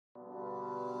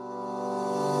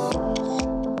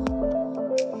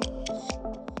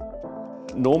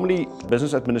Normally,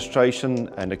 business administration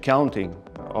and accounting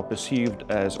are perceived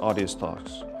as arduous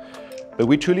tasks. But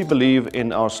we truly believe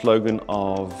in our slogan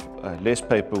of less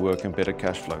paperwork and better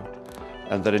cash flow,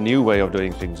 and that a new way of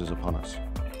doing things is upon us.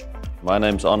 My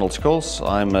name's Arnold Scholes.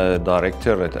 I'm a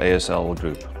director at ASL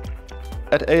Group.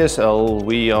 At ASL,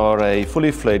 we are a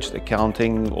fully fledged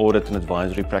accounting, audit and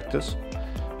advisory practice.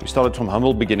 We started from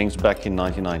humble beginnings back in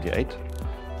 1998.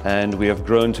 And we have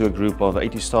grown to a group of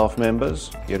 80 staff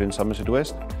members here in Somerset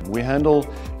West. We handle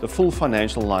the full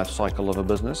financial life cycle of a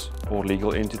business or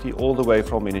legal entity, all the way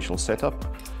from initial setup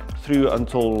through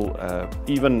until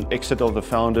even exit of the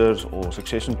founders or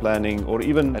succession planning or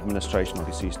even administration of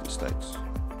deceased estates.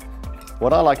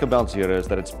 What I like about Xero is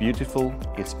that it's beautiful,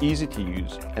 it's easy to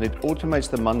use, and it automates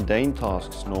the mundane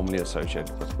tasks normally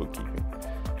associated with bookkeeping.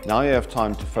 Now you have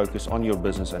time to focus on your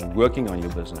business and working on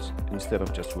your business instead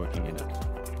of just working in it.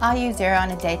 I use Xero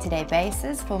on a day-to-day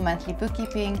basis for monthly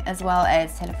bookkeeping as well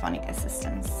as telephonic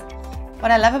assistance. What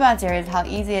I love about Xero is how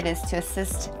easy it is to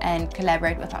assist and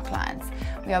collaborate with our clients.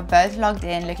 We are both logged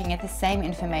in, looking at the same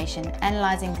information,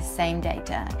 analysing the same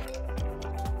data.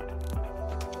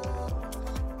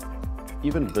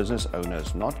 Even business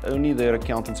owners, not only their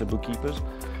accountants and bookkeepers,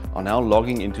 are now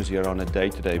logging into Xero on a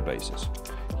day-to-day basis,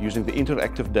 using the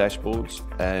interactive dashboards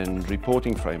and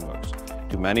reporting frameworks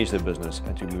to manage their business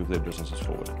and to move their businesses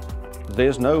forward.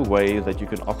 There's no way that you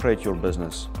can operate your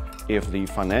business if the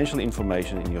financial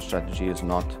information in your strategy is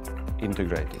not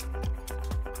integrated.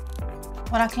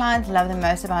 What our clients love the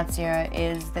most about Xero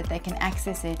is that they can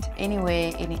access it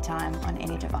anywhere, anytime, on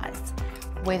any device.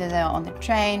 Whether they're on the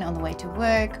train, on the way to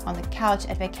work, on the couch,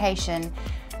 at vacation,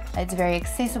 it's very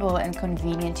accessible and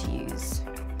convenient to use.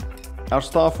 Our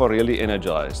staff are really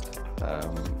energized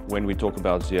when we talk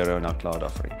about Xero and our cloud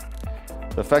offering.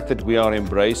 The fact that we are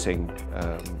embracing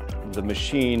the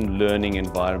machine learning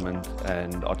environment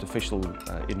and artificial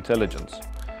intelligence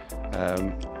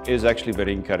is actually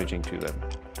very encouraging to them.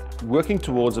 Working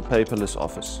towards a paperless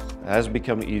office has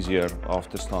become easier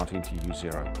after starting to use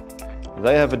Xero.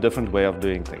 They have a different way of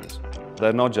doing things.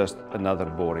 They're not just another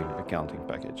boring accounting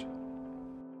package.